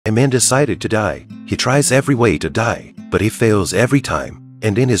A man decided to die. He tries every way to die, but he fails every time.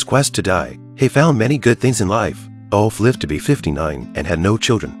 And in his quest to die, he found many good things in life. Ove lived to be 59 and had no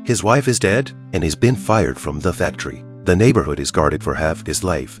children. His wife is dead, and he's been fired from the factory. The neighborhood is guarded for half his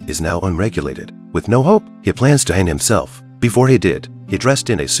life is now unregulated. With no hope, he plans to hang himself. Before he did, he dressed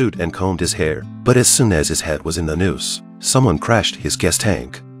in a suit and combed his hair. But as soon as his head was in the noose, someone crashed his gas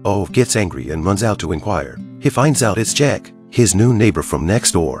tank. Ove gets angry and runs out to inquire. He finds out it's Jack, his new neighbor from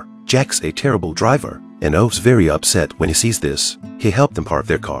next door. Jack's a terrible driver, and Ove's very upset when he sees this. He helped them park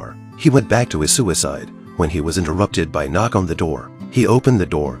their car. He went back to his suicide when he was interrupted by a knock on the door. He opened the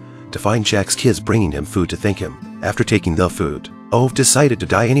door to find Jack's kids bringing him food to thank him. After taking the food, Ove decided to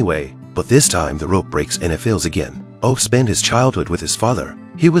die anyway, but this time the rope breaks and it fails again. Ove spent his childhood with his father.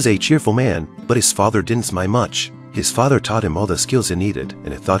 He was a cheerful man, but his father didn't smile much. His father taught him all the skills he needed,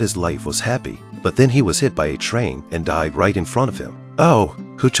 and he thought his life was happy. But then he was hit by a train and died right in front of him. Ove,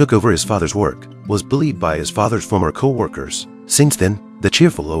 who took over his father's work, was bullied by his father's former co-workers. Since then, the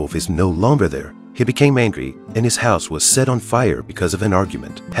cheerful Ove is no longer there. He became angry, and his house was set on fire because of an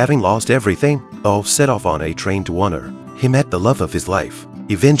argument. Having lost everything, Ove set off on a train to honor. He met the love of his life.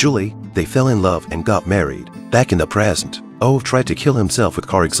 Eventually, they fell in love and got married. Back in the present, Ove tried to kill himself with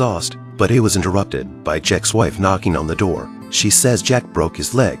car exhaust, but he was interrupted by Jack's wife knocking on the door. She says Jack broke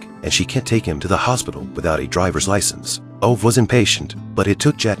his leg, and she can't take him to the hospital without a driver's license. Ove was impatient, but he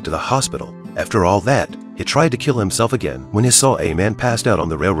took Jack to the hospital. After all that, he tried to kill himself again when he saw a man passed out on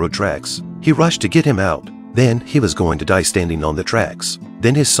the railroad tracks. He rushed to get him out. Then he was going to die standing on the tracks.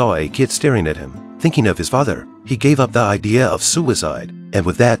 Then he saw a kid staring at him. Thinking of his father, he gave up the idea of suicide. And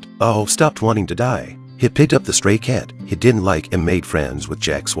with that, Ove stopped wanting to die. He picked up the stray cat he didn't like and made friends with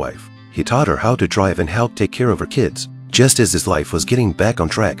Jack's wife. He taught her how to drive and helped take care of her kids. Just as his life was getting back on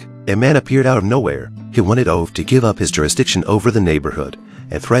track, a man appeared out of nowhere. He wanted Ove to give up his jurisdiction over the neighborhood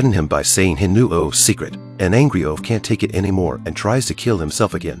and threatened him by saying he knew Ove's secret. An angry Ove can't take it anymore and tries to kill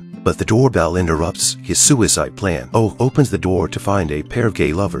himself again. But the doorbell interrupts his suicide plan. Ove opens the door to find a pair of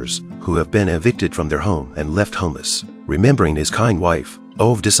gay lovers who have been evicted from their home and left homeless. Remembering his kind wife,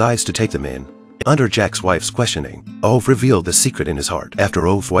 Ove decides to take them in. Under Jack's wife's questioning, Ove revealed the secret in his heart. After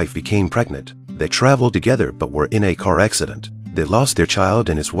Ove's wife became pregnant, they traveled together but were in a car accident. They lost their child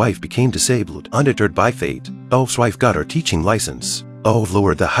and his wife became disabled. Undeterred by fate, Ove's wife got her teaching license. Ove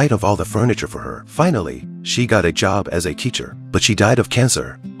lowered the height of all the furniture for her. Finally, she got a job as a teacher, but she died of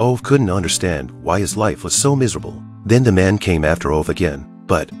cancer. Ove couldn't understand why his life was so miserable. Then the man came after Ove again,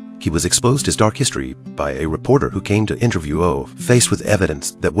 but he was exposed his dark history by a reporter who came to interview Ove. Faced with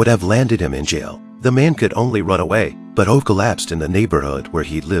evidence that would have landed him in jail, the man could only run away, but Ove collapsed in the neighborhood where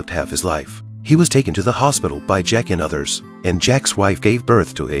he'd lived half his life. He was taken to the hospital by Jack and others, and Jack's wife gave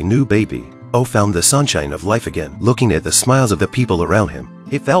birth to a new baby. Ove found the sunshine of life again, looking at the smiles of the people around him.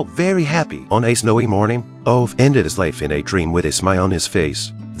 He felt very happy. On a snowy morning, Ove ended his life in a dream with a smile on his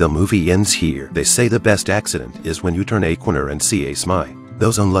face. The movie ends here. They say the best accident is when you turn a corner and see a smile.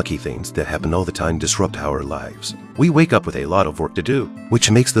 Those unlucky things that happen all the time disrupt our lives. We wake up with a lot of work to do,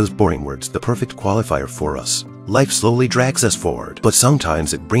 which makes those boring words the perfect qualifier for us. Life slowly drags us forward, but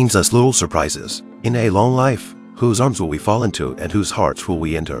sometimes it brings us little surprises. In a long life, whose arms will we fall into and whose hearts will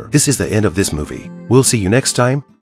we enter? This is the end of this movie. We'll see you next time.